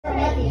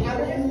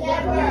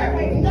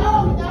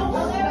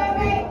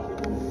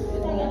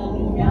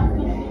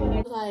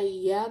Like,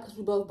 yeah, because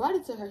we both brought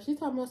it to her. She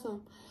talking about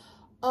something.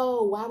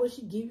 Oh, why would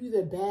she give you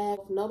the bag?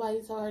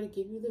 Nobody told her to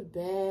give you the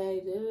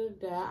bag. Da,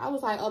 da, da. I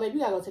was like, oh, baby,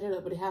 you gotta go tear it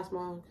up with the house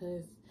mom,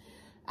 because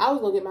I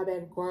was gonna get my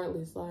bag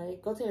regardless.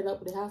 Like, go tear it up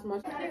with the house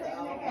mom. Hey,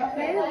 Mom.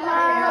 Look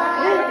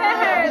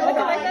at her. Look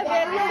at like a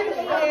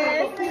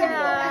baby.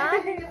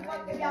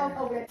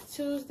 Yeah.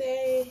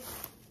 Tuesday,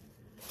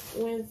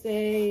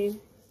 Wednesday,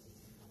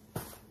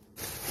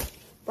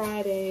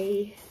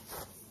 Friday,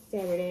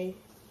 Saturday.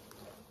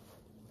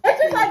 It's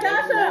just like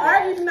y'all shouldn't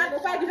argue. You're not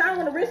gonna fight because y'all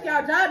don't want to risk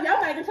y'all job.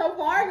 Y'all making so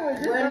far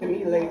arguing. Just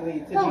me lately,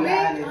 to be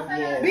honest,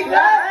 yeah. Because I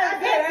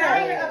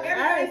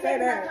ain't say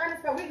that.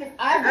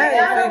 I ain't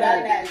say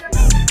that.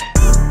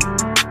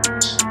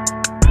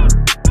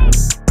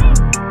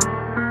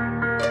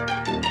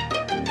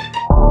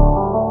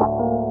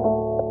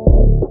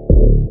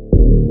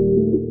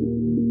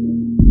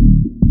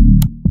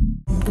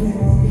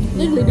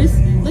 Literally,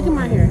 look at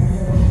my hair.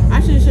 I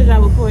should have showed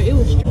y'all before. It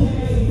was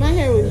my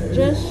hair was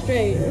just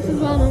straight. This is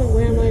why I'm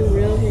wearing my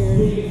real hair.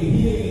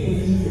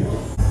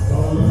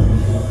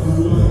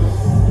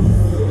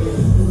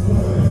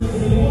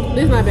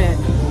 This is my bag.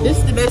 This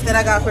is the best that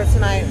I got for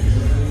tonight.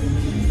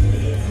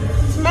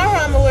 Tomorrow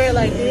I'm gonna wear it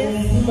like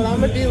this, but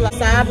I'm gonna do like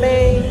side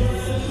bangs,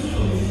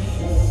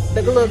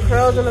 the little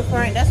curls in the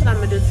front. That's what I'm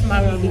gonna do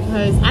tomorrow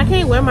because I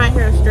can't wear my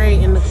hair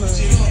straight in the club.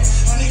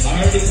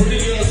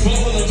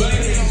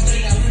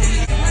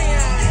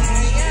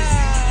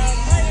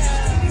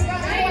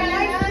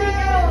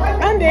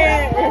 I'm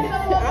dead.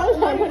 I was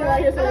trying to put it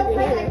right here so we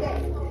can hear it.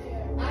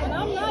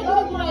 I'm not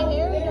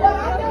using my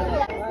hair.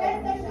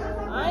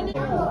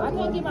 I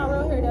can't get my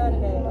real hair the other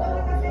day.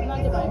 I'm not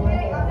getting my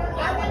hair.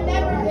 I would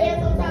never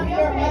dance on top of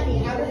your money.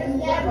 I would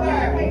never.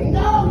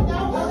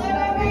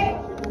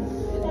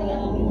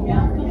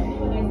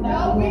 No,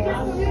 we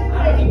just do this. I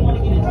don't even want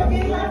to get into it.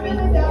 You got nothing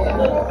to do with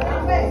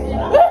me.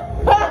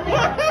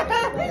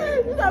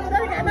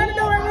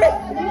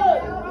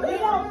 We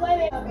don't play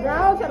that. Girl, I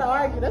don't try to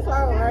argue. That's why I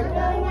don't argue.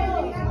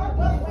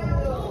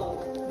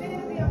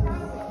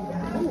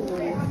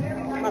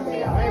 My bad.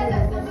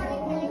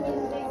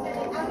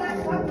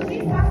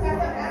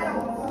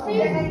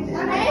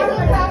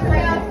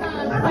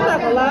 I'm not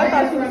gonna lie, I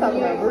thought she was talking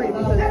about Bree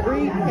because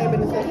Bree came in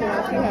the session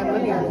and she had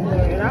money on her,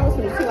 and I was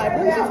gonna see like,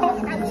 Bree, she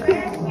talking about you.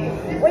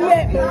 Where you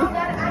at, Bree? I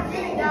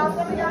get it, y'all.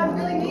 Some of y'all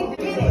really need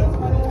to get it.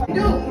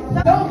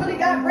 Dude, don't really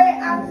got bread.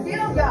 I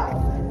feel y'all.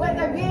 But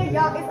again,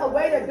 y'all, it's a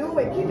way to do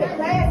it. Keep it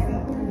classy.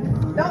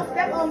 Don't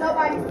step on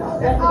nobody's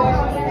toes. That's all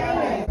I'm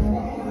saying.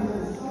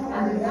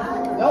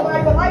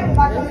 Nobody will like it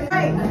about your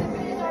face.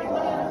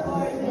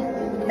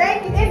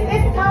 Thank you.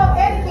 It's called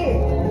etiquette.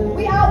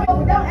 We all know,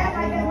 but don't act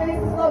like that when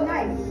it's so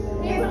nice.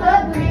 It's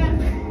ugly.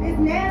 It's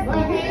nasty.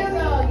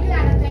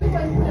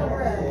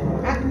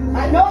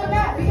 I know it's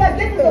not because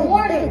this is a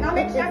warning. I'm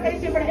making sure I say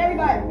shit for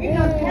everybody. You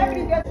know, you have to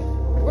be just.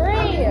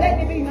 Bree, you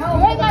ain't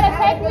gotta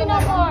take me no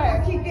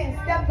more. Keep getting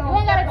stepped on. You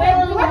ain't gotta take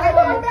me no more.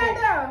 Back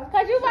down.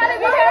 Cause you about to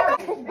be here.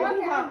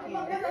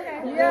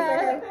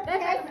 Yeah.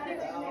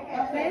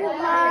 Hey, Mom.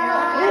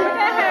 Look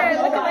at her.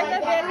 Look at like a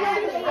baby.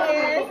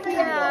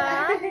 Yeah.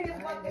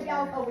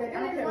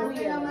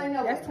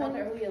 That's 20.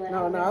 No,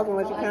 I was gonna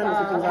let you count it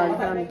since you was already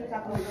counting.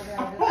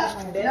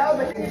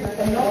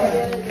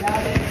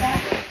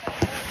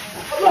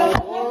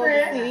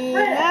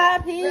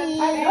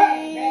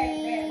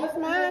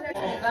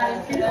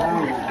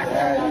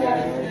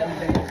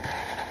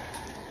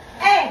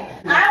 Hey,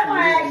 I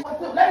want.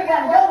 Let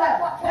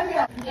me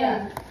go.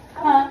 Yeah.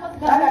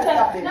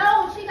 No,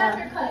 she got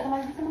her cut.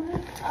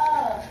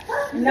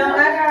 No, I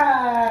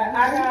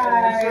got.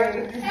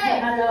 Hey,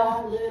 I know.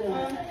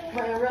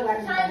 But in real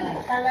life,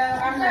 hello,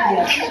 I'm not.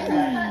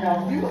 No,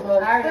 you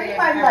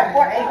might be like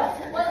 4 acres.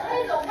 Well,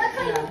 Hazel, what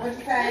kind of? What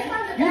you say?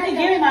 You can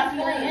give me my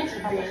feeling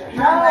interest.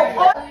 No.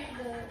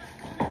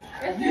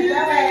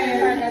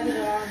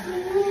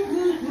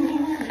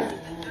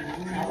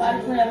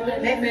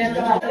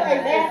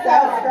 It's so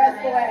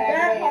stressful at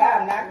that.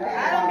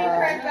 I don't be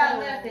pressed about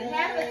nothing.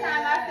 Half the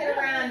time I sit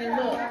around and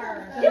look.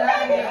 You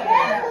can't be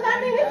scared because I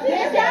mean,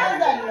 it's y'all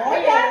don't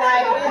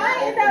fight.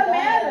 It don't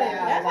matter.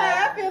 That's how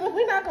I feel. If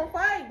we're not gonna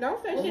fight,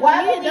 don't say shit to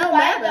me. It don't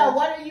matter.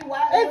 What are you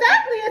watching?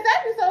 Exactly.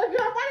 So if you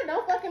don't fight, it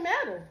don't fucking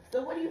matter.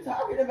 So what are you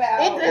talking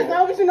about? As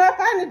long as you're not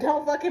fighting, it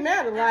don't fucking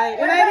matter. Like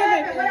it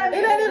ain't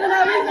even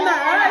no reason to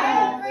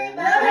argue.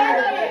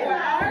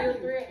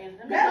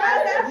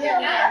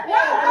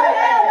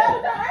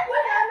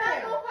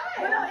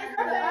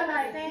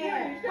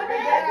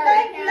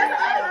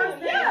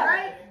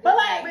 But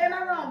like, am I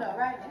wrong though,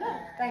 right? No,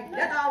 thank you.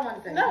 That's all I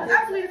want to say. No,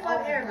 I'm sweet as fuck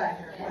to everybody.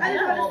 I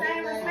just want the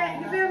same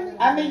respect. You feel me?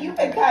 I mean, you've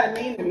been kind of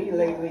mean to me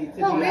lately, to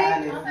be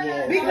honest.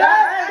 Yeah. Because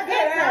I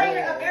get tired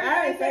of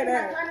I ain't say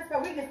that. so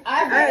we can.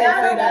 I've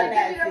never done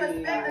give you the that to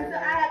respect you. until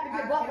I have to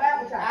get buck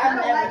wild with y'all. I've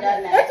never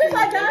done that. It's just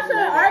like y'all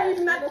shouldn't argue.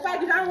 You're not gonna fight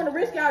because y'all don't want to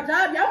risk y'all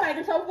job. Y'all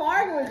making so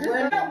far arguing.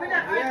 We're not arguing.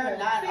 We're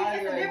not See,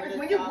 it's the arguing. difference.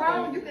 We're When just you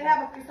grown, you can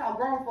have a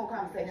grown folk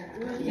conversation.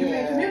 You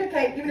can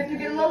communicate, even if you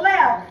get a little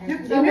loud. You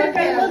can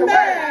communicate a little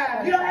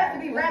loud. You don't have to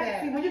be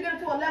rapid. See, when you get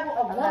into a level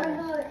of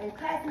womanhood and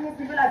classiness,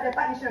 you realize that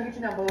fighting shouldn't get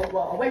you nothing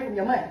away from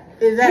your money.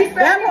 Exactly.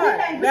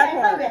 That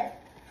part.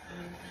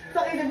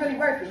 So is it really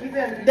worth it? You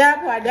feel me?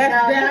 That part. Let's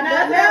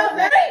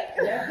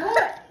do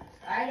it.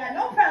 I ain't got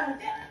no problem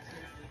with that.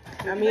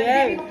 I mean,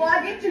 hey. Before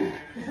I get you.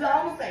 That's what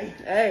I'm gonna say.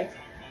 Hey.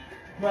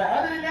 But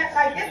other than that,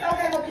 like, it's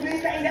okay with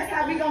communicating. That's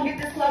how we gonna get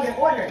this club in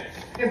order.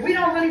 If we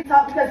don't really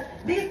talk, because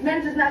these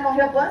men just not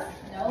gonna help us.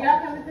 No. Y'all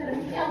coming to the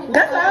meeting.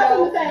 That's what I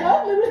was gonna say.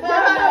 Hopefully we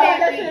talk about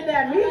that shit at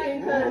that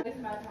meeting.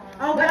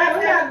 Oh, but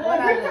I'm not going.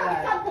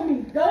 Talk for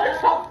me. Go and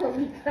talk for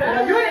me. You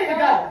need to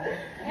go.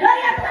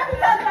 Yeah, because I be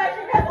talking like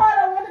you. That's why I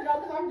don't want to go,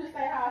 because I'm just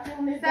saying how I feel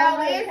in this. So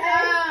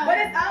but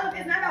it's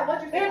not about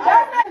what you say. It does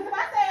not, because if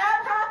I say how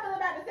I feel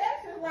about the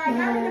sections, like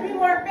I need to be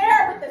more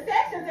fair with the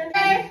sections and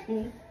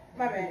then.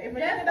 My bad. If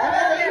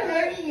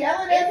it's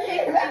yelling at me.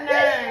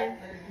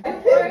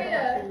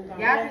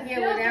 Y'all can get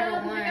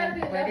whatever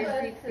one, but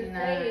it's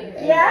 69.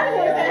 Yeah, I was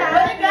gonna say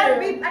how it gotta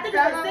be. I think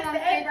it's 6 to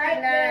 8,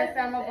 right?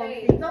 Some of them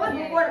 6 So it's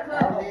before the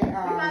club. We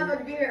might as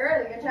well be here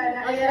early and try to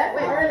not get that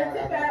way. early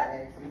tip out.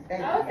 I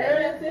would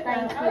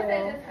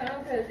say just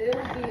come because it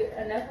would be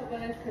enough of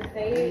us to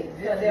say it,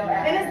 so they'll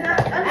ask. And it's not,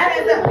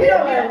 we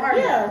don't need to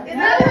argue. It's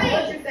not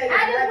what you say. I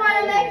just want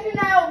to let you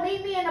know,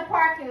 meet me in the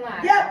parking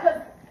lot. Yeah,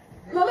 because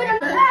look at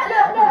the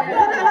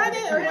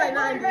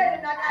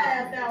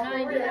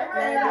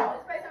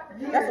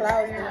That's what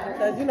I was thinking,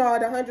 because you know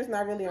the 100's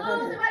not really a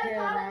 100.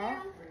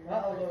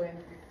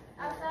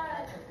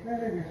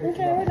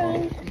 Okay, we're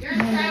done.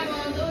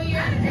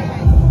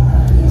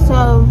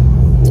 So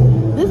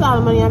this is all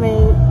the money I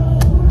made.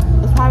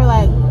 It's probably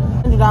like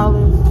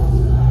 $100.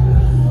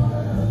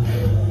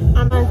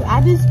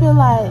 I just feel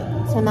like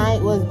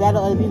tonight was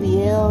Battle of the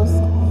BBLs,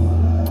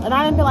 and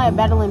I didn't feel like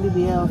battling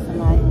BBLs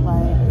tonight.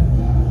 Like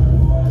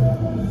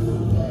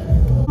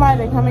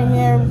somebody to come in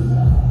here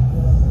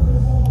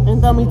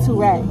and throw me 2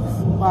 racks,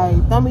 like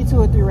throw me 2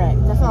 or 3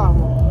 racks. That's all I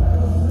want.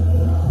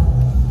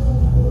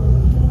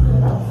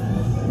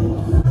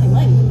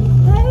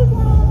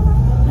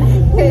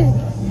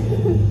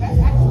 That's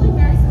actually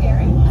very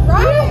scary.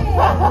 Right?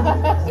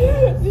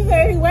 She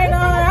said he went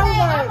on. I was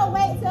like, I'm gonna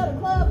wait till the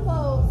club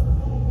closed.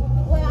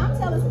 Well, I'm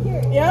telling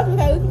security. Yeah, I was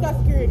gonna say, we got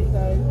security, so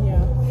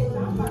yeah.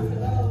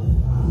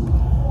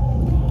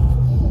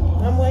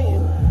 I'm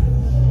waiting.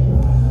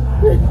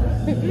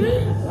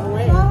 I'm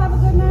waiting. Y'all have a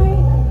good night.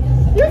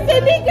 You see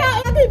me go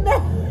everything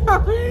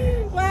now.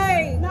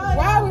 Like, no,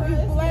 why would you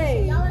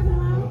play? Y'all working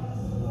around?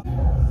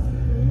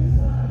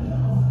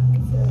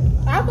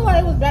 I feel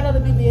like it was better to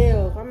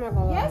BBLs. I'm not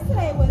gonna lie.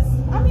 Yesterday was,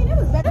 I mean, it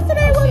was better.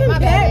 Yesterday wasn't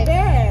that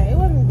bad. It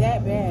wasn't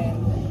that bad.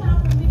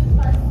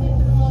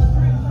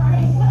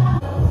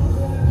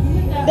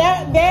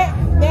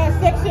 That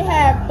section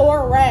had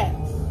 4 racks.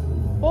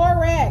 4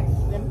 racks.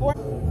 And 4.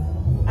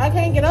 I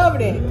can't get over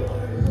that.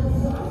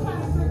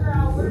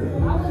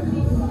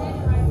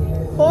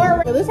 4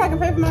 racks. At least I can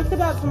pay for my trip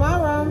out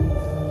tomorrow.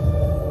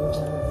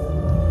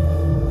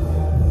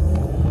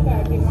 I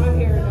gotta get my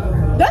hair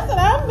done. That's what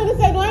I'm gonna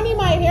say. Do I need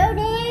my hair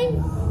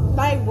done?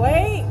 Like,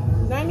 wait.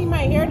 Do I need my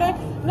hair done?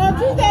 No,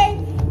 Tuesday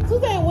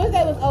and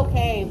Wednesday was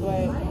okay, but. I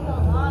ain't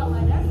gonna lie,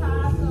 like, that's how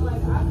I feel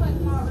like. I feel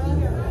like my real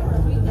hair for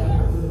the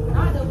weekend.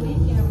 Not the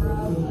weekend,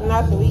 bro.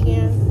 Not the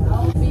weekend.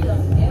 Don't be the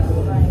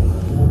devil,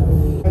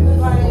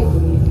 like,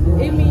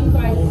 it means,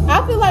 like.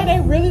 I feel like they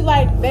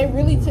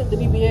really took the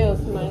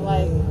BBLs tonight,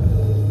 like.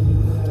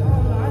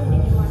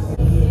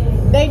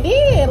 They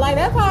did. Like,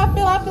 that's how I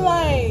feel. I feel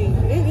like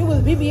it was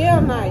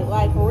BBL night.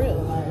 Like, for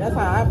real. Like, that's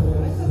how I feel.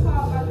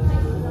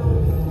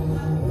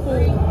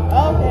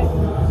 Okay.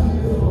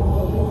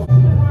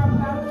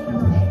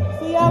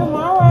 See y'all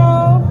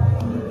tomorrow.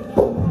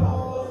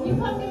 You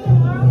coming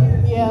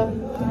tomorrow? Yeah. I'm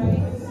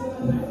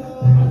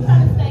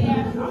trying to stay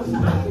after. I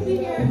should be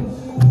here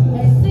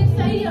at 6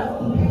 a.m.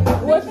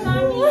 What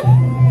time?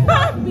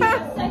 Be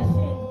in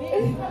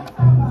section.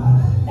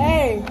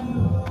 Hey,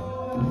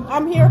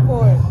 I'm here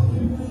for it.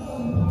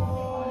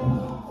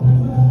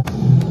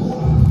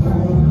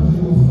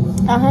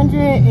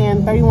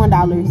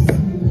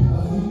 $131.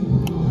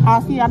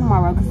 I'll see y'all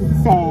tomorrow because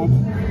it's sad.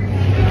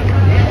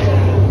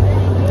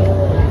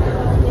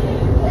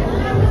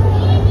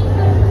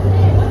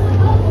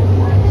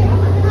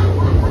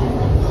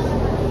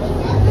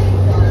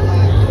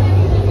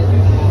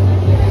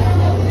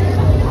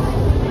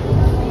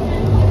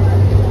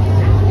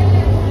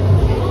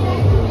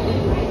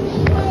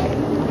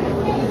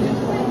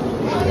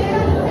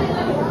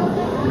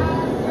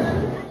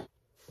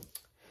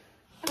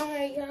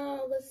 Alright,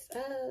 y'all, what's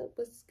up?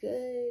 What's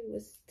good?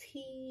 What's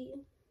tea?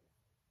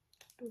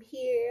 I'm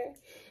here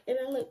and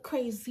I look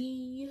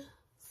crazy.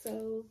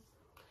 So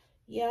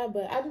yeah,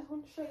 but I just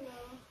want to show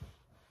y'all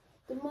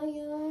the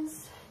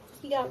mayons.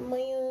 We got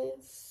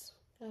mayons.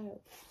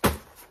 Got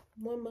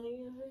 1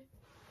 mayon.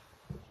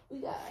 We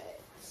got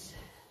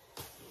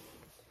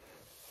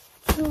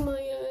 2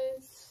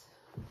 mayons.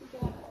 We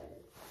got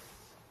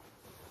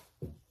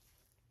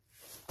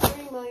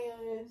 3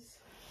 mayons.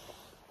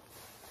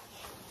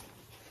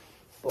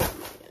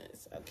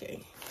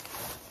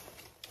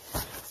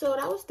 So what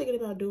I was thinking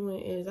about doing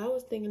is I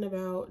was thinking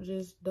about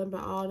just dumping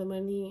all the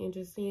money and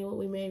just seeing what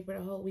we made for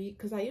the whole week.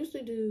 Because I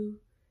usually do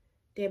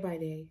day by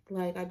day.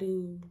 Like I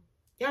do,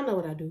 y'all know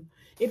what I do.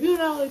 If you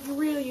know, if you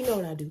really, you know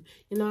what I do.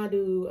 You know, I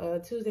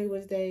do Tuesday,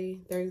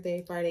 Wednesday,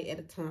 Thursday, Friday at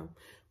a time.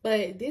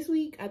 But this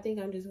week, I think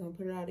I'm just going to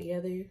put it all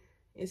together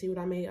and see what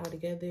I made all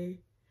together.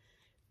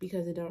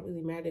 Because it don't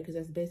really matter, because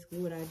that's basically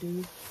what I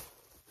do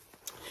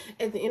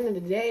at the end of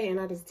the day. And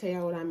I just tell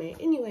y'all what I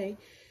made anyway.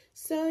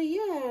 So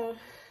yeah,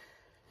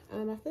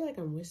 I feel like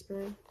I'm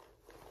whispering,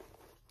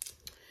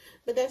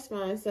 but that's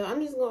fine. So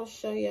I'm just gonna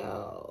show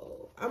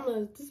y'all.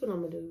 This is what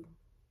I'm gonna do.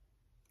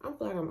 I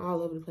feel like I'm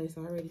all over the place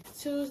already.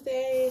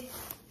 Tuesday,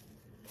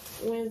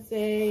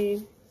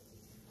 Wednesday,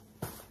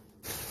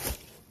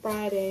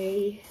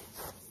 Friday,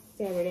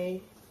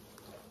 Saturday.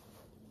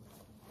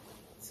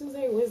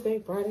 Tuesday, Wednesday,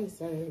 Friday,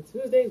 Saturday.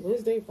 Tuesday,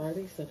 Wednesday,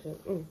 Friday,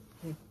 Saturday.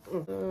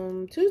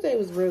 Tuesday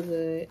was real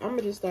good. I'm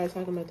gonna just start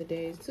talking about the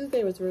days.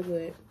 Tuesday was real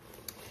good.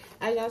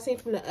 As y'all seen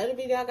from the other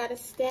video, I got a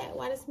stack.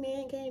 Why this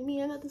man gave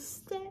me another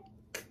stack?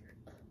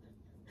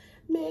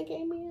 Man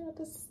gave me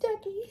another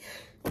stacky.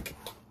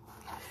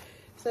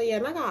 So yeah,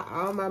 and I got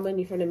all my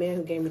money from the man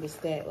who gave me the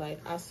stack. Like,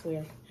 I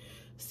swear.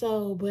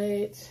 So,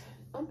 but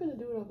I'm gonna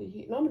do it over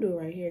here. No, I'm gonna do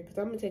it right here because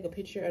I'm gonna take a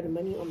picture of the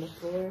money on the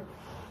floor.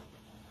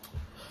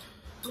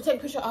 I'm gonna take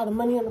a picture of all the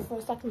money on the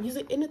floor so I can use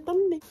it in the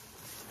thumbnail.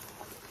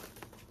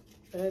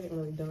 That isn't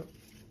really dumb,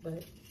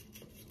 but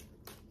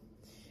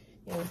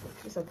yeah,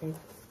 it's okay.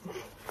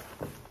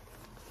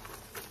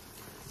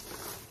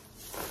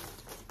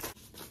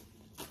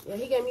 Yeah,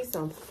 he gave me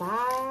some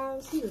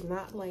fives. He was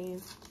not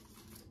playing.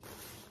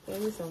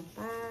 Gave me some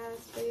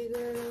fives, baby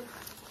girl.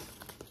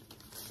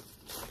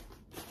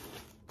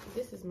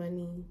 This is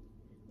money.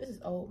 This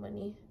is old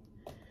money.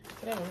 But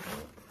that don't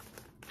count.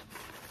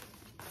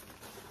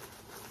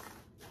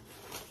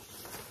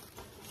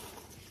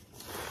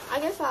 I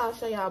guess I'll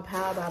show y'all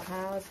power by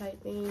power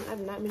type thing. I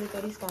did not mean to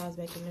throw these files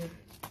back in there.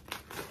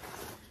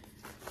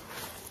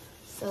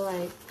 So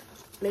like,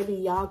 maybe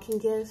y'all can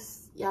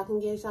guess. Y'all can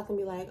guess. Y'all can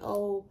be like,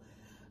 oh,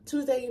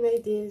 Tuesday you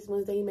made this.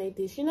 Wednesday you made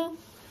this. You know?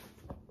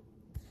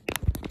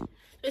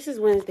 This is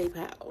Wednesday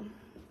power.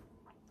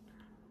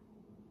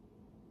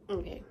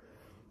 Okay.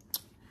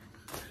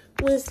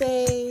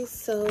 Wednesday.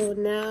 So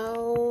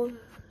now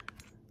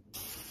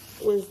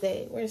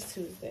Wednesday. Where's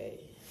Tuesday?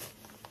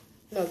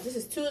 No, this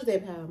is Tuesday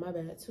power. My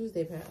bad.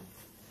 Tuesday power.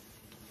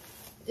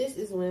 This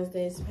is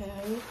Wednesday's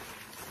power.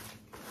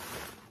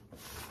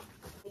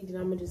 And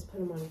I'm gonna just put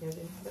them all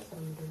together. That's what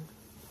I'm doing.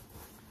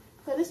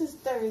 So this is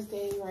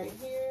Thursday right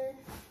here.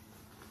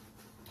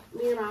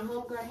 Me and my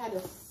homegirl had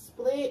a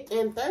split,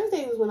 and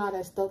Thursday was when all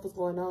that stuff was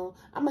going on.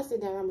 I'm gonna sit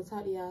down and I'm gonna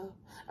talk to y'all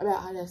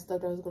about all that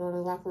stuff that was going on in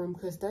the locker room.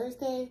 Because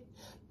Thursday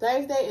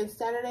and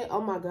Saturday,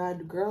 oh my God,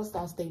 the girls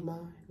lost their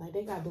mind. Like,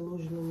 they got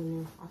delusional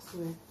in there, I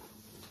swear.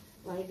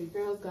 Like, the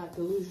girls got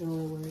delusional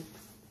in work.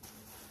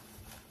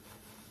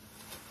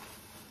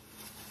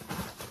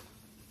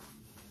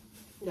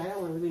 Yeah, that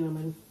wasn't really no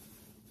money.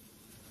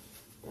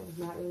 That was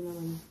not really no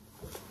money.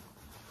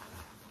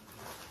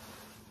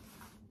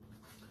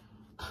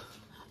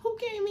 Who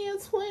gave me a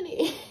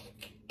 20?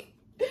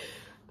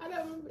 I don't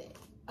remember that.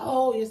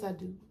 Oh, yes, I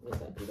do.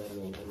 Yes, I do. That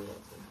man gave me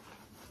that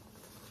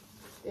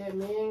 20. That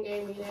man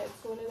gave me that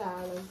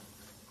 $20.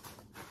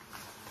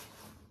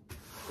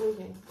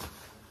 Okay.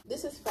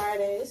 This is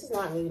Friday. This is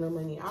not really no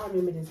money. I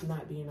remember this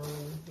not being no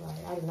money.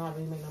 Like, I did not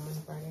really make no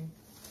money Friday.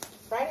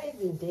 Friday's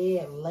been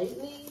dead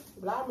lately,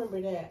 but I remember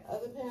that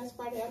other past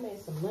Friday, I made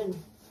some money.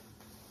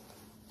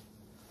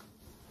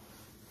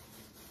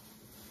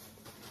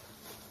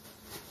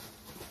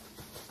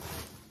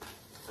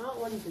 I don't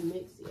want it to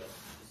mix yet,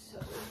 so.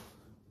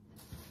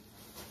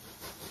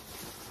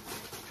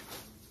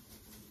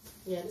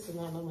 Yeah, this is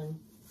not no money.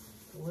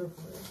 For real.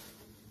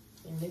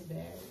 In this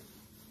bag.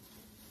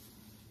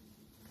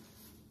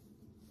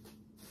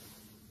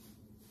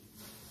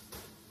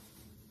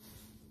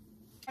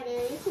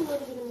 It's a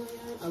little bit of money.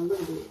 A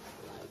little bit.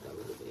 Like, a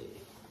little bit.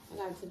 I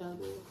got to $10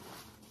 bill.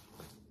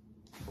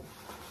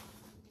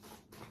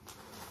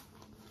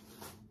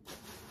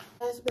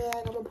 Last bag,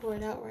 I'm gonna pour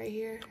it out right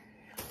here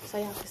so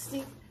y'all can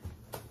see.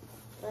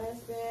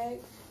 Last bag.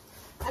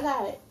 I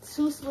got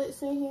 2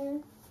 splits in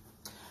here.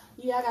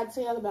 Yeah, I gotta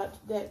tell y'all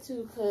about that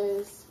too,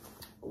 cause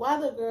why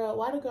the girl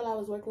I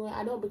was working with,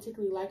 I don't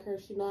particularly like her.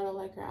 She know I don't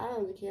like her. I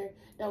don't really care.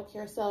 Don't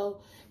care.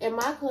 So in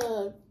my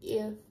club,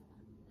 if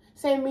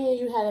say me and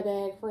you had a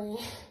bag, friend.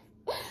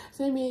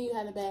 Say me and you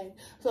had a bag.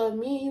 So if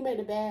me and you made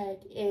a bag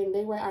and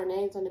they write our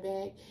names on the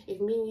bag, if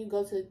me and you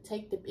go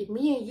take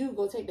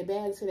the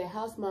bag to the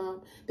house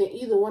mom, then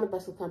either one of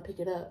us will come pick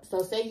it up.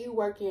 So say you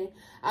working,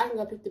 I can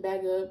go pick the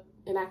bag up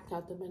and I can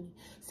count the money.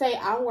 Say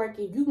I'm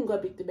working, you can go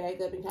pick the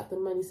bag up and count the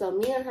money. So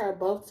me and her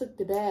both took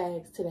the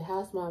bags to the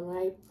house mom,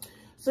 right?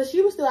 So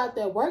she was still out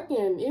there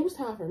working. It was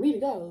time for me to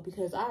go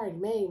because I already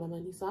made my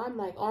money. So I'm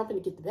like, oh, I'm gonna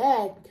get the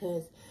bag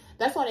because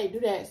that's why they do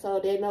that. So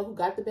they know who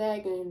got the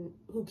bag and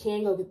who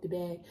can go get the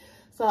bag.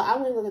 So I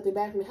went to go get the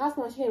bag from the house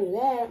mom. She gave me the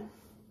bag.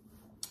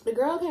 The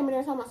girl came in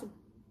there talking about some,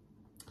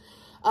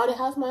 oh, the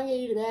house mom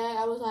gave you the bag?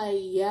 I was like,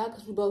 yeah,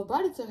 because we both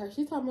brought it to her.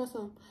 She talking about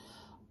something.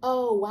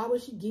 Oh, why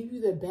would she give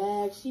you the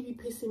bag? She be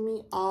pissing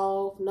me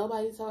off.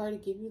 Nobody told her to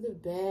give you the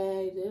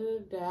bag.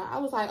 Da, da, da. I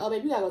was like, oh,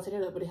 baby, you gotta go take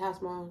it up with the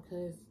house mom,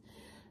 because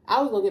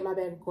I was gonna get my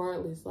bag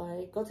regardless.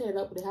 Like, go take it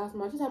up with the house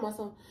mom. She talking about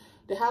something.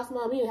 The house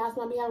mom, me and the house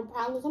mom be having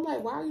problems. I'm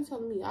like, why are you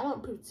telling me? I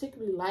don't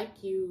particularly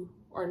like you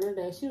or none of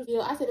that. She was, you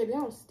know, I said, baby, I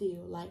don't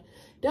steal. Like,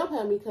 don't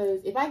tell me,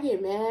 because if I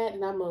get mad,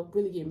 then I'm gonna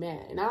really get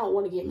mad. And I don't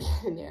want to get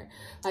mad in there.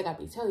 Like I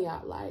be telling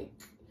y'all, like,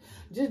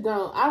 just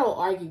don't. I don't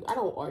argue. I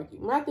don't argue.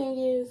 My thing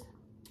is,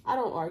 I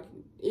don't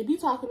argue. If you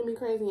talking to me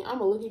crazy, I'm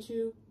gonna look at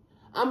you.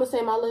 I'm gonna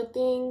say my little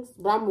things,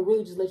 but I'm gonna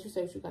really just let you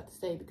say what you got to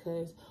say,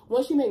 because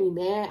once you make me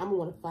mad, I'm gonna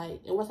want to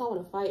fight. And once I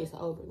want to fight, it's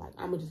over. Like,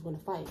 I'm gonna just want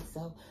to fight.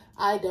 So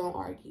I don't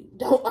argue.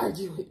 Don't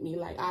argue with me.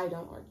 Like, I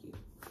don't argue.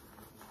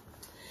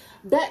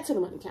 Back to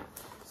the money count.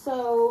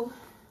 So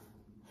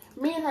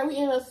me and her, we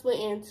ended up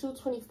splitting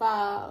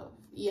 $225.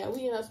 Yeah,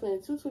 we ended up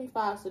splitting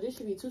 $225. So this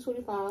should be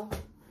 $225.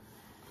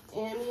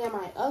 And me and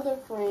my other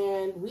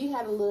friend, we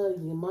had a little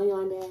money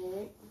on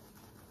bag.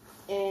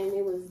 And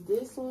it was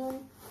this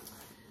one.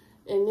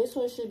 And this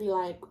one should be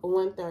like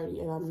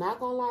 $130. And I'm not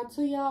gonna lie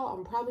to y'all,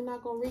 I'm probably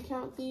not gonna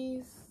recount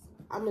these.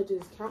 I'm gonna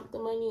just count the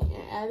money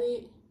and add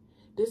it.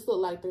 This looked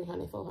like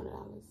 $300,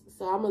 $400.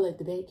 So I'm gonna let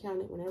the bank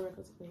count it whenever it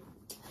goes clear.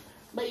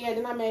 But yeah,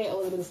 then I made a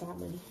little bit of side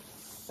money.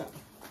 So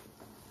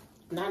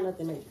not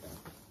nothing major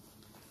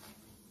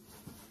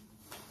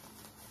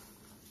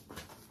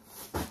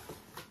though.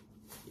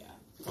 Yeah.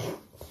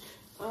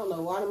 I don't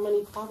know why the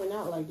money popping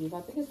out like this.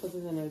 I think it's because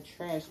it's in a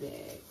trash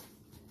bag.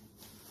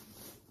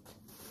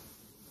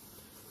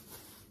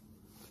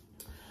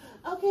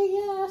 Okay,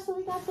 yeah, so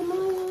we got the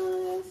money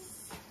on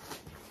us.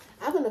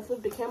 I'm gonna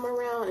flip the camera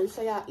around and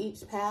show y'all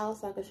each pile,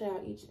 so I can show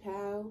y'all each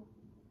pile.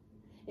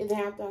 And then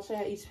after I show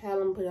y'all each pile,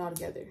 I'm gonna put it all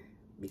together,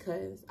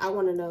 because I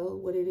wanna know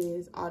what it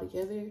is all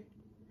together.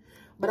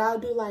 But I'll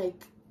do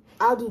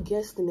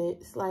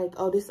guesstimates, like,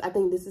 oh, I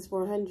think this is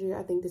 400,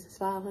 I think this is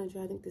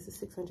 500, I think this is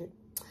 600.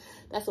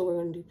 That's what we're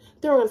gonna do.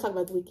 Then we're gonna talk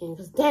about the weekend,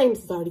 because dang,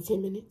 this is already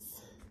 10 minutes.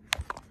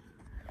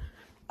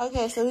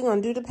 Okay, so we're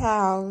gonna do the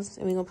piles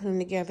and we're gonna put them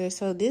together.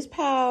 So this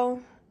pile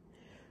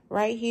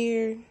right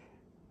here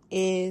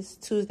is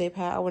Tuesday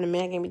pile when the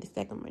man gave me the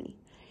stack of money.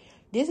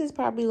 This is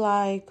probably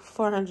like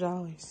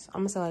 $400. I'm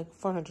gonna say like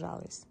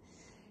 $400.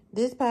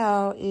 This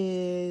pile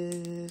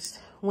is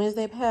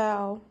Wednesday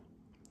pile.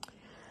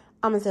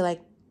 I'm gonna say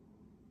like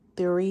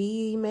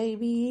 3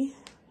 maybe.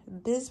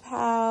 This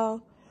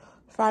pile,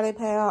 Friday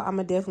pile, I'm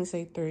gonna definitely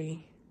say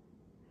 3.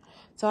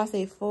 So I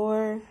say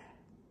 4,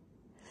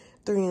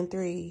 3, and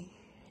 3.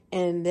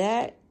 And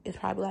that is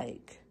probably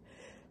like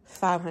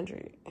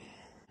 500.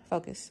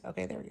 Focus.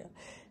 Okay, there we go.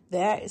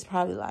 That is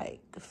probably like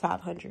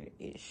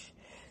 500-ish.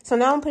 So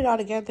now I'm gonna put it all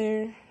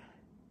together,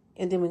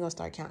 and then we're gonna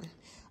start counting.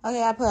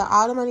 Okay, I put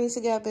all the money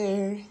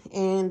together,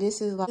 and this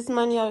is like, this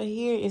money over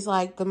here is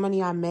like the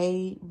money I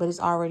made, but it's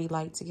already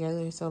like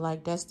together. So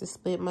like, that's the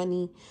split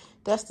money,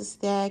 that's the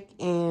stack,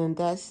 and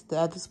that's the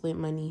other split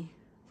money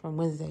from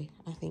Wednesday,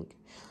 I think.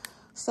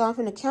 So I'm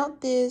gonna count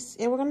this,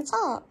 and we're gonna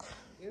talk.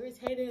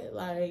 Irritated,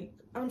 like,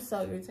 I'm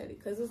so irritated,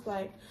 because it's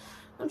like,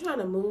 I'm trying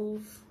to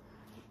move,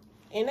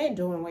 and they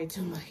doing way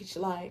too much.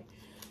 Like,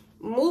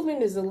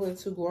 moving is a little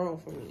too grown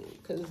for me,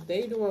 because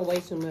they doing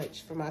way too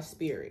much for my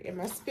spirit, and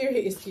my spirit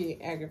is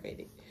getting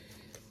aggravated.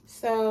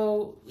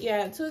 So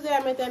yeah, Tuesday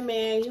I met that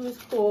man. He was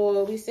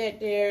cool. We sat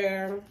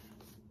there,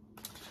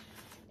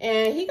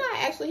 and he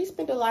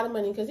spent a lot of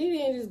money, because he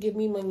didn't just give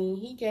me money.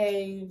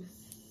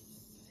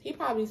 He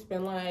probably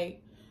spent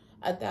like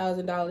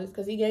 $1,000,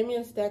 because he gave me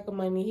a stack of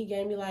money. He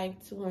gave me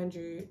like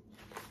 200.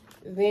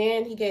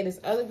 Then he gave this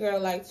other girl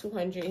like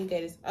 200. He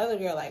gave this other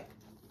girl like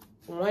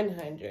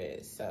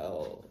 100.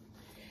 So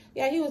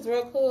yeah, he was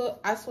real cool,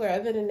 I swear.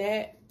 Other than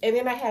that, and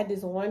then I had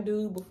this one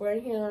dude before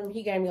him.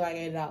 He gave me like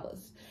 $8.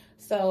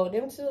 So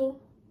them two,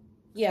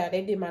 yeah,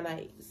 they did my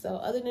night. So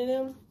other than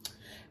them,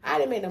 I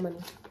didn't make no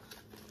money.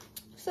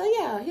 So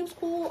yeah, he was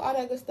cool, all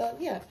that good stuff.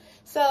 Yeah.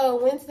 So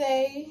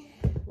Wednesday,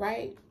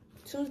 right?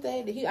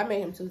 Tuesday, I met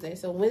him Tuesday.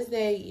 So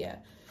Wednesday, yeah.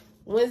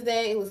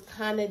 Wednesday, it was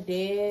kind of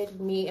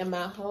dead. Me and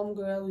my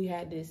homegirl, we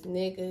had this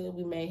nigga.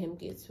 We made him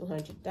get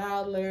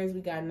 $200. We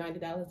got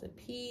 $90 a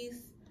piece.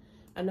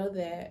 I know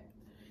that.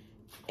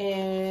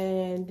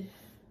 And,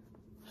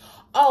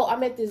 oh, I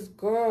met this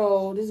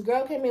girl. This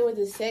girl came in with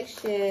this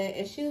section,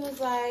 and she was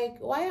like,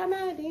 why y'all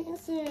not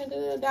dancing? Da,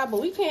 da, da.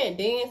 But we can't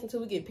dance until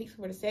we get pics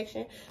for the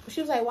section. But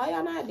she was like, why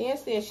y'all not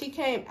dancing? She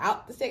came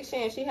out the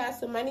section, and she had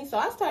some money. So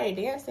I started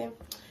dancing,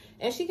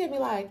 and she gave me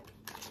like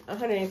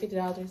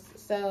 $150.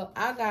 So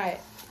I got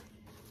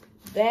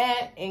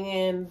that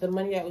and the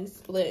money that we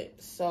split.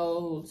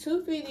 So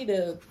 $250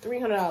 to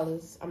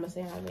 $300, I'm gonna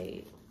say I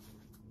made.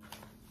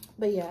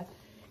 But yeah,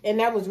 and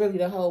that was really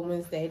the whole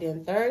Wednesday.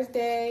 Then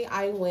Thursday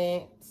I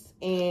went,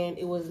 and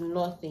it was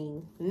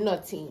nothing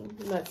going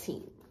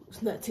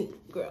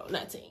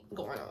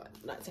on.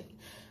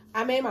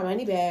 I made my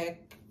money back.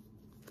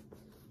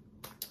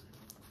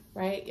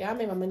 right? Yeah, I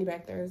made my money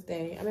back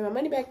Thursday. I made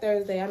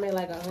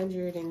like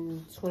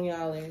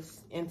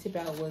 $120, and tip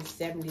out was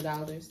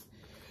 $70.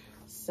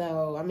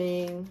 So, I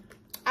mean,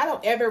 I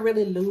don't ever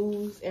really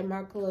lose in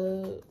my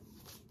club,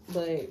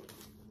 but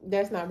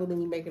that's not really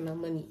me making no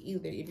money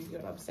either, if you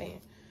get what I'm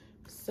saying.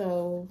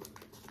 So,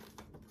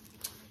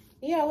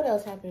 yeah, what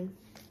else happened?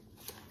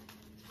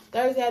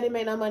 Thursday, I didn't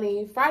make no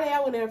money. Friday,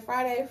 I went in.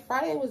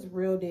 Friday was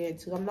real dead,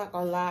 too. I'm not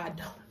gonna lie, I don't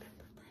remember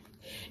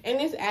Friday.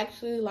 And it's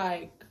actually,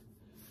 like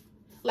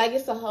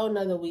it's a whole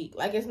nother week.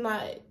 Like, it's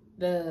not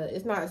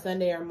a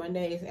Sunday or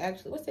Monday. It's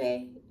actually, what's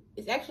today?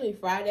 It's actually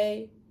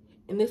Friday,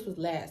 and this was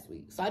last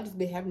week. So I just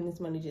been having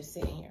this money just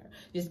sitting here,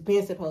 just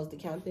being supposed to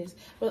count this.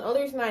 But the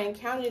only reason I ain't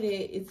counted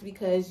it is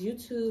because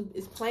YouTube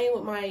is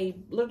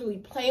literally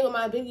playing with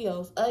my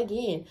videos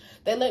again.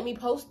 They let me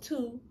post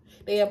 2.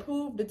 They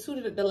approved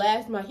the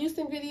last, my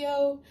Houston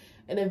video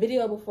and the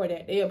video before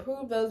that. They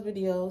approved those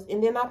videos,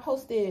 and then I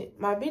posted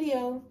my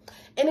video,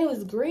 and it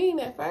was green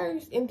at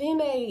first, and then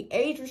they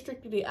age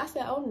restricted it. I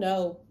said, oh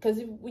no,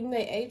 because when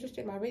they age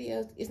restrict my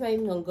videos, it's not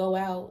even gonna go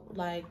out.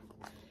 Like,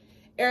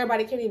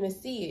 everybody can't even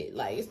see it.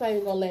 Like, it's not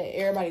even gonna let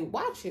everybody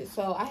watch it.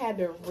 So I had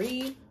to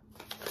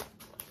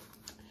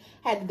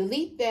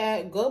delete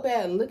that, go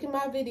back, look at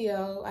my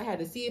video. I had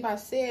to see if I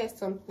said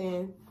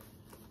something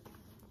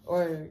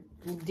or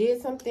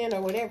did something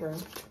or whatever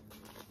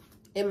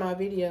in my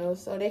video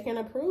so they can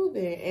approve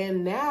it.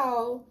 And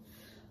now,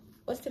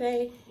 what's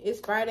today?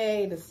 It's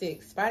Friday the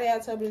 6th. Friday,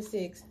 October the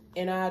 6th.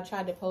 And I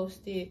tried to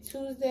post it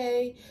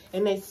Tuesday,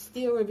 and they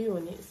still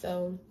reviewing it.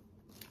 So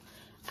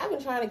I've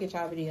been trying to get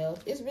y'all videos.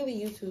 It's really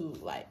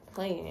YouTube, like,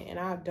 playing. And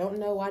I don't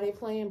know why they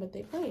playing, but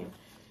they playing.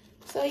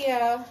 So,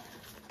 yeah,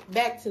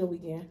 back to the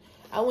weekend.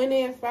 I went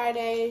in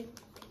Friday.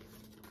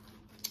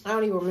 I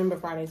don't even remember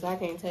Friday, so I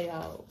can't tell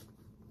y'all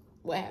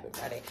what happened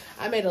Friday.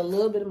 I made a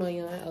little bit of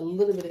money on it, a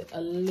little bit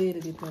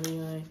of money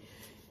on it.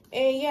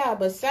 And yeah,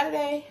 but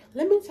Saturday,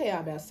 let me tell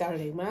y'all about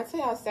Saturday. When I tell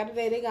y'all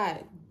Saturday, they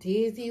got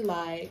dizzy,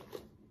 like,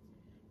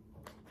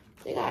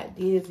 they got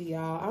dizzy,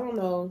 y'all. I don't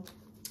know.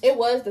 It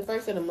was the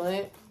first of the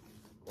month,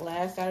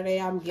 last Saturday.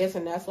 I'm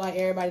guessing that's why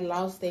everybody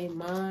lost their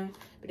mind.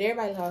 But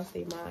everybody lost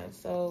their mind.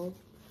 So,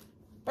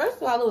 first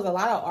of all, there was a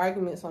lot of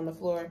arguments on the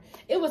floor.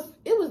 It was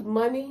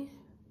money,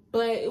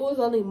 but it was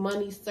only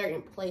money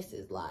certain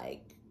places,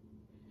 like,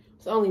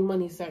 it's only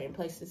money certain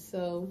places.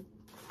 So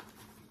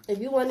if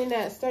you weren't in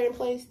that certain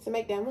place to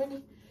make that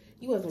money,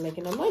 you wasn't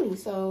making no money.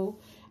 So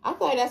I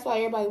feel like that's why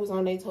everybody was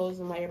on their toes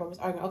and why everybody was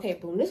arguing. Okay,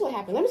 boom, this is what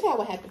happened. Let me tell you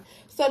what happened.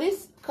 So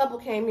this couple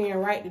came in,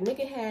 right? The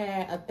nigga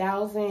had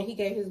 $1,000. He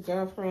gave his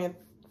girlfriend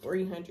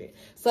 $300.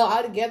 So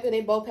altogether,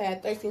 they both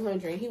had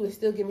 $1,300. He was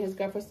still giving his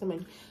girlfriend some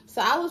money.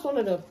 So I was one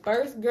of the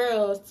first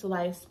girls to,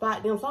 like,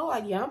 spot them. So I was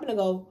like, yeah, I'm gonna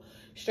go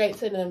straight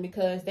to them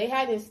because they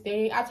had this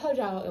thing. I told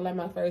y'all in, like,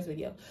 my first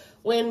video.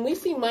 When we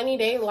see money,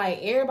 they, like,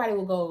 everybody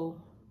will go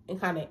and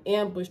kind of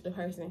ambush the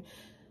person.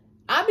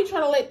 I'll be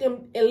trying to let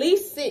them at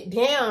least sit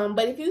down.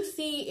 But if you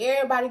see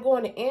everybody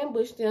going to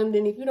ambush them,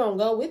 then if you don't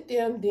go with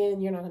them, then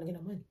you're not going to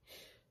get no money.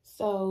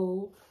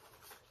 So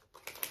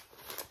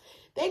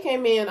they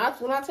came in.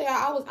 When I tell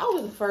y'all, I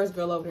was the first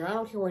girl over there. I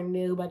don't care what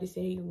nobody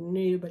say.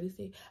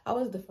 I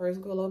was the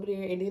first girl over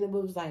there. And then it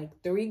was like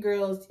 3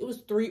 girls. It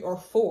was 3 or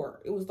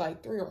 4. It was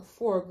like 3 or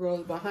 4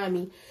 girls behind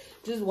me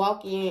just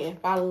walking and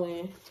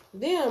following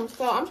them.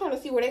 So I'm trying to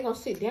see where they're going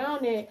to sit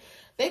down at.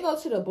 They go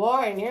to the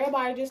bar and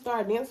everybody just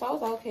started dancing. So I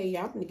was like, okay,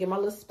 yeah, I'm going to get my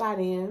little spot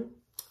in.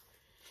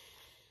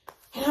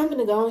 And I'm going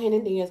to go ahead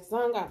and dance because I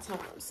don't got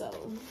time.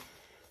 So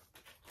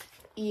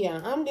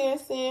yeah, I'm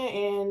dancing,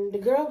 and the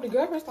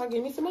girlfriend started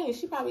giving me some money.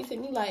 She probably took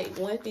me like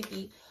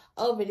 $150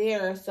 over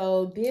there.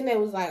 So then they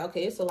was like,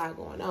 okay, it's a lot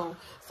going on.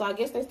 So I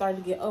guess they started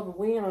to get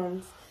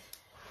overwhelmed.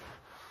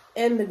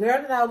 And the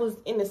girl that I was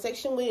in the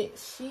section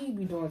with, she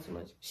be doing too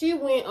much. She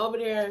went over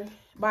there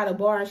by the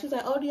bar, and she's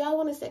like, oh, do y'all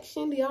want a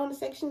section? Do y'all want a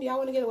section? Do y'all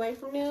want to get away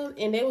from them?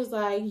 And they was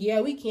like,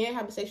 yeah, we can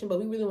have a section, but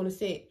we really want to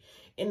sit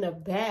in the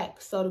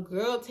back. So the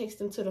girl takes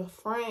them to the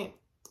front.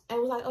 And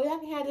was like, oh, y'all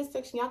can have this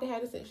section. Y'all can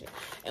have this section.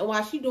 And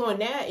while she doing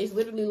that, it's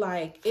literally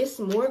like, it's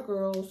more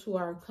girls who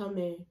are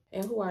coming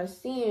and who are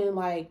seeing,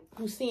 like,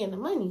 who's seeing the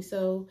money.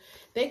 So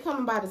they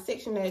coming by the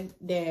section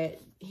that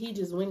he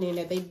just went in,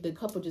 that the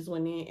couple just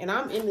went in. And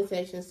I'm in the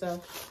section.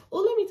 So,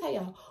 well, let me tell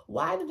y'all,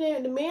 why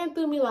did the man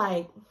threw me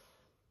like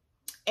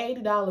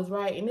 $80,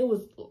 right? And it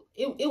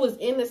was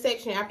in the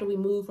section after we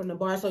moved from the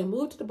bar. So we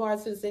moved to the bar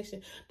to the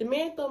section. The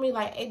man threw me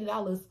like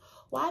 $80.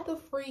 Why the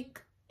freak?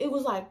 It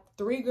was like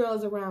 3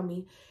 girls around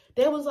me.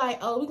 They was like,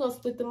 oh, we're going to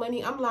split the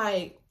money. I'm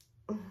like,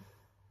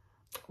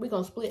 we're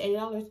going to split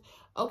 $80.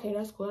 Okay,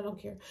 that's cool. I don't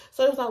care.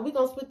 So it was like, we're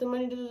going to split the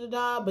money,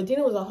 But then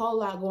it was a whole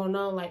lot going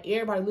on. Like,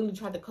 everybody literally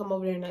tried to come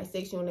over there in that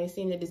section when they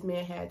seen that this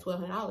man had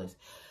 $1,200.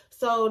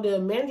 So the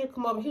manager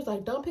come over. He was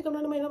like, don't pick up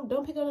none of the money.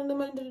 Don't pick up none of the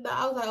money.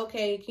 I was like,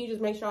 okay, can you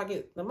just make sure I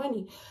get the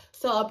money?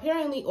 So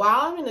apparently,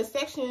 while I'm in the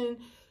section,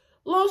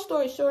 long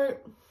story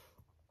short,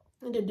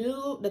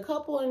 the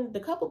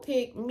couple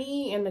picked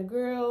me and the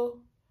girl.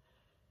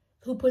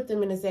 who put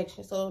them in the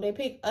section. So they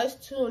picked us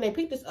two, and they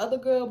picked this other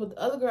girl, but the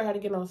other girl had to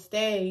get on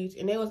stage,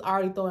 and they was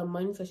already throwing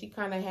money, so she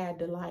kind of had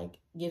to like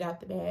get out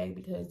the bag,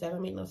 because that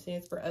don't make no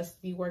sense for us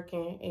to be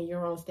working and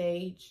you're on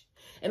stage.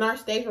 And our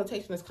stage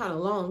rotation is kind of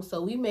long,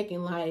 so we making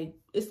like,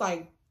 it's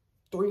like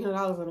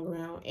 $300 on the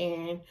ground,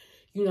 and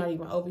you're not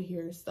even over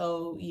here.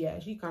 So yeah,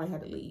 she kind of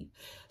had to leave.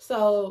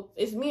 So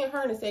it's me and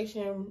her in the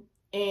section,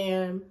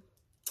 and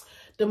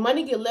the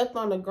money get left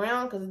on the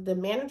ground because the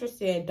manager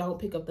said don't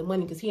pick up the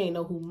money because he ain't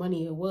know who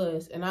money it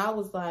was. And I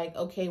was like,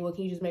 okay, well,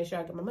 can you just make sure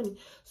I get my money?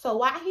 So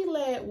why he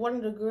let one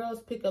of the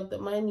girls pick up the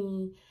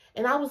money,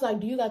 and I was like,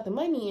 do you got the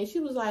money? And she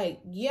was like,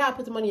 yeah, I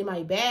put the money in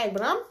my bag.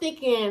 But I'm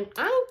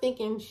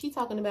thinking she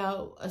talking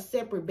about a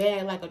separate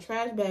bag, like a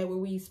trash bag where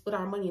we split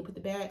our money and put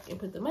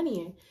the money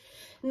in.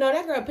 No,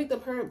 that girl picked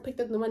up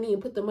the money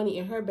and put the money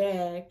in her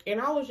bag. And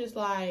I was just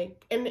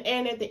like, and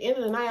at the end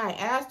of the night, I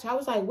asked her, I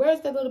was like,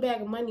 where's that little bag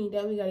of money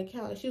that we got to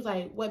count? And she was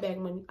like, what bag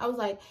of money? I was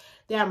like,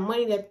 that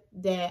money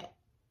that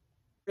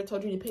I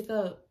told you to pick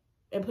up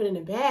and put in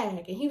the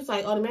bag. And he was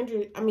like, oh, the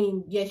manager,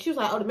 she was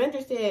like, oh, the manager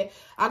said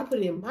I could put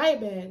it in my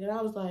bag. And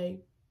I was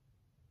like,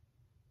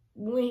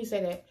 when he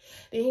said that,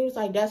 then he was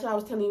like, that's what I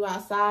was telling you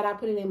outside. I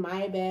put it in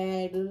my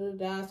bag.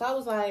 So I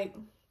was like,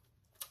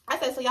 I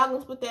said, so y'all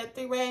gonna split that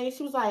 $3?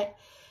 She was like,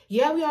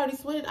 yeah, we already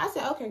split it. I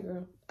said, okay,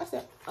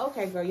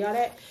 girl. Y'all,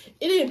 that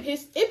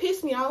it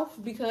pissed me off,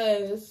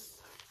 because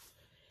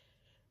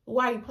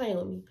why are you playing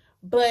with me?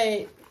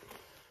 But,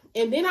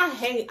 and then I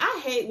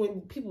hate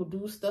when people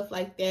do stuff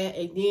like that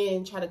and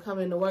then try to come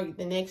into work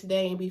the next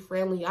day and be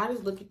friendly. I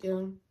just look at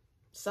them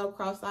so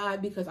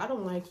cross-eyed, because I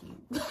don't like you.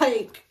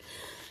 Like,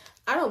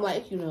 I don't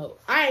like you, no.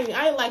 I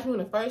ain't like you in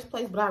the first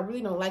place, but I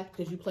really don't like you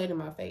because you played in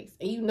my face.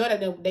 And you know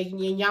that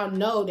and y'all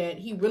know that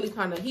he really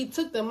he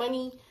took the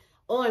money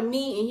on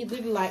me, and he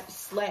literally like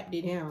slapped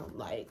it down.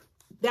 Like,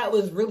 that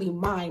was really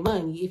my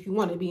money, if you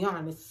want to be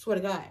honest. Swear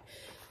to God.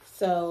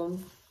 So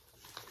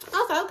I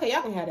was like, okay,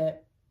 y'all can have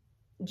that.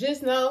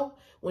 Just know,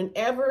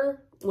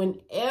 whenever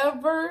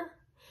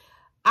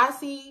I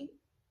see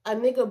a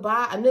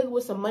nigga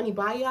with some money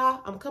by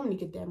y'all, I'm coming to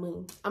get that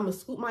money. I'm gonna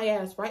scoop my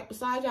ass right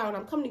beside y'all, and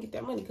I'm coming to get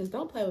that money, because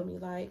don't play with me.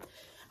 Like,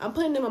 I'm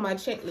putting them on my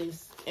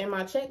checklist, and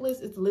my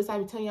checklist is the list I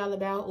be telling y'all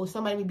about, or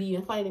somebody be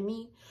inviting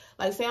me.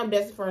 Like, say I'm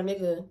desperate for a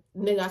nigga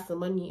got some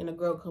money, and a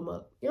girl come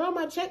up. You're on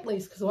my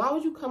checklist, because why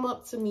would you come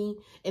up to me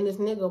and this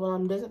nigga while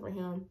I'm desperate for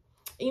him?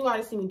 And you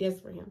already see me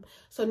desperate for him.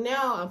 So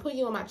now I'm putting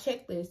you on my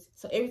checklist.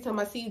 So every time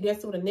I see you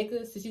desperate with a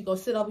nigga, since you go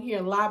sit over here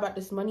and lie about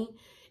this money,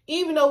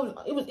 even though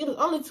it was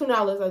only $2,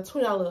 a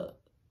 $2,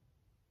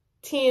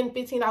 $10,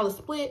 $15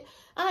 split,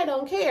 I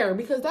don't care,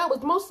 because that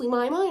was mostly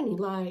my money.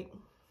 Like,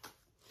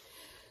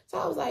 so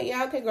I was like,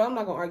 yeah, okay, girl, I'm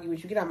not gonna argue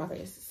with you. Get out of my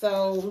face.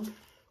 So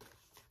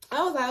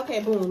I was like, okay,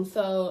 boom.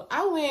 So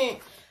I went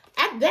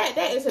at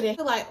that incident. I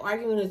feel like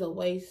arguing is a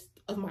waste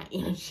of my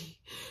energy.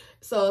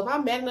 So if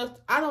I'm mad enough,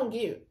 I'm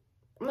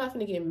not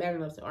gonna get mad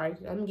enough to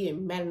argue. I'm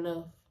getting mad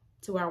enough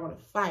to where I want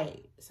to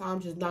fight. So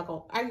I'm just not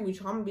gonna argue with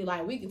you. I'm gonna be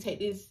like, we can take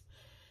this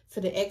to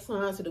the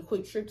Exxon, to the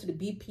Quick Trip, to the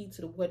BP,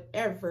 to the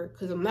whatever,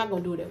 because I'm not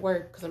gonna do it at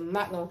work, because I'm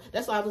not gonna.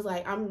 That's why I was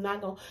like, I'm not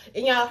gonna.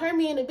 And y'all heard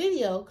me in the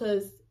video,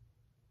 because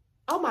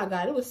oh my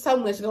God, it was so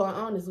much going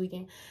on this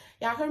weekend.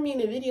 Y'all heard me in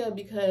the video,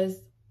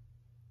 because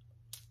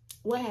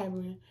what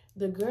happened?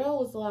 The girl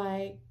was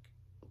like,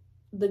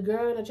 the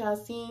girl that y'all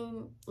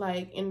seen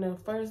like in the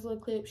first little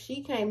clip,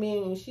 she came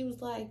in and she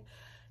was like,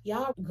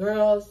 y'all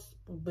girls,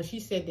 but she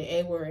said the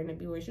A word and the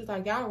B word. She was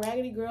like, y'all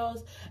raggedy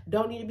girls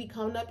don't need to be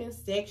coming up in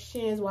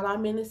sections while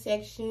I'm in the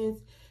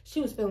sections.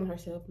 She was feeling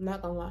herself, I'm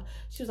not gonna lie.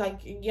 She was like,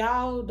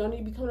 y'all don't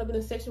need to be coming up in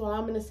the section while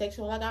I'm in the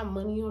section while I got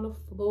money on the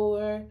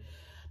floor.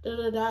 So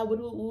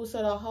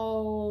the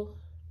whole,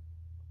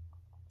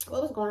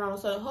 what was going on?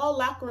 So the whole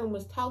locker room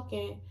was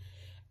talking,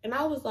 and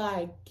I was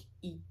like,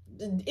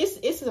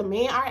 it's a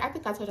man. I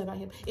think I told you about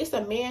him. It's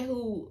a man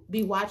who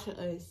be watching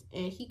us,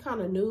 and he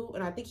kind of new,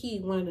 and I think he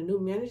one of the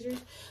new managers.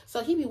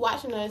 So he be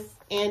watching us,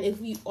 and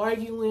if we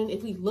arguing,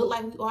 if we look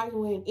like we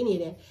arguing,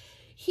 any of that,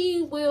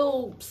 he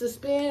will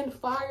suspend,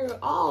 fire,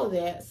 all of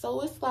that. So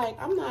it's like,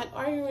 I'm not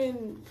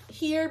arguing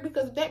here,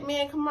 because if that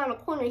man come around the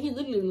corner, he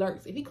literally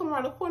lurks. If he come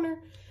around the corner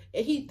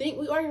and he think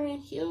we arguing,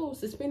 he'll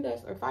suspend us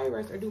or fire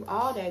us or do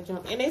all that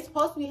junk. And they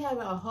supposed to be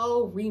having a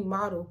whole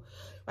remodel,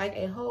 like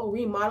a whole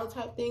remodel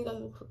type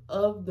thing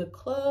of the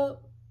club.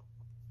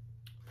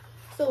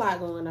 It's a lot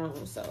going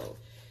on. So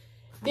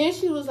then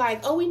she was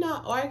like, oh, we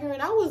not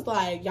arguing. I was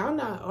like, y'all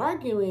not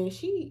arguing.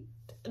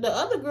 The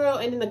other girl,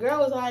 and then the girl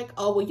was like,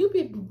 oh, well, you've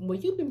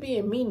been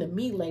being mean to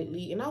me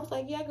lately. And I was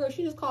like, yeah, girl,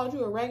 she just called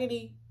you a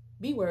raggedy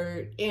B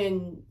word,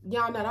 and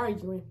y'all not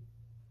arguing.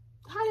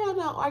 How y'all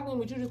not arguing,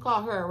 but you just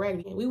called her a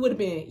raggedy? We would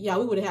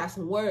have had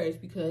some words,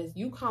 because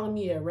you calling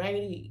me a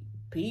raggedy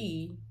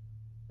B,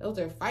 those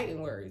are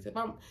fighting words. If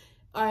I'm,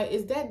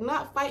 is that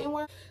not fighting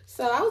words?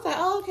 So I was like,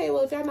 oh, okay,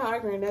 well, if y'all not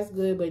arguing, that's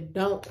good, but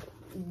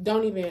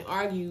don't even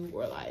argue,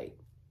 or like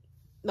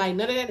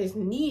none of that is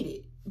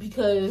needed,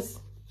 because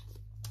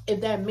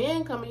if that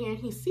man come in here and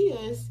he see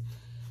us,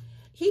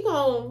 he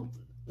gonna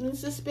and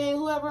suspend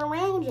whoever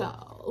around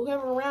y'all,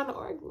 whoever around the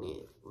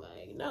argument.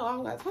 Like, no, I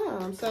don't got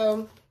time.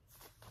 So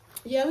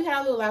yeah, we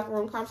had a little locker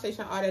room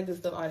conversation, all that good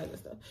stuff,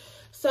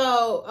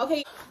 So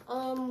okay,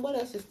 what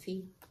else is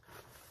tea?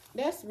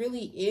 That's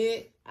really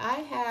it.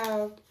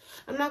 I'm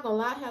not gonna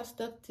lie, I have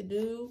stuff to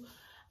do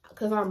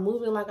because I'm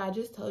moving like I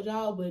just told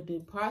y'all, but the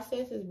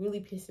process is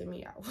really pissing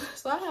me off.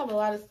 So I have a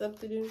lot of stuff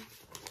to do.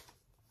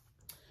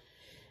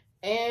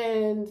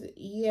 And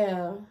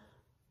yeah,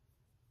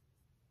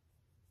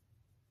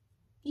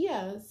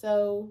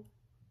 so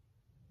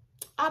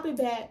I'll be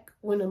back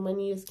when the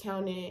money is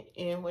counted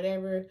and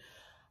whatever,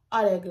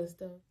 all that good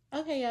stuff.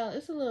 Okay, y'all,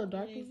 it's a little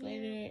dark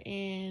later,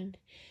 and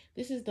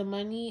this is the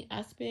money.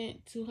 I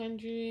spent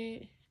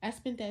 $200. I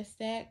spent that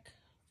stack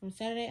from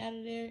Saturday out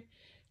of there,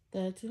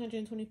 the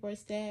 224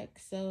 stack.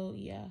 So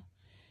yeah,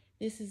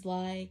 this is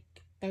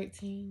like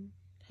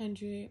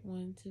 1,300.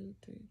 1, 2,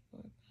 3,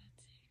 4, 5,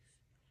 6,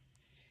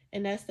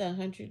 and that's the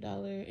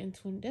 $100 and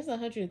 20. That's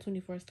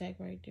 124 stack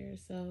right there.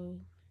 So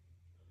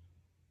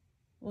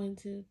 1,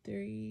 2,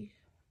 3,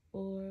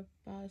 4,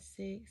 5,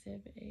 6,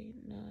 7, 8,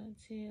 9,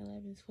 10,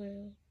 11,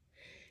 12.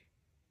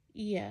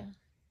 Yeah,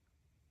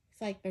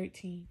 it's like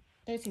 13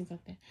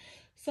 something.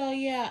 So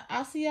yeah,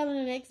 I'll see y'all in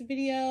the next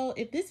video.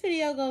 If this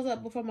video goes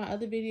up before my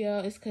other video,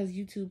 it's because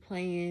YouTube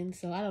playing,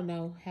 so I don't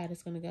know how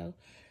this gonna go.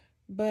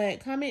 But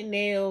comment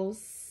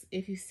nails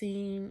if you've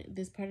seen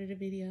this part of the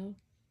video.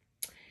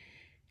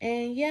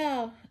 And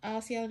yeah,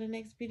 I'll see y'all in the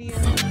next video.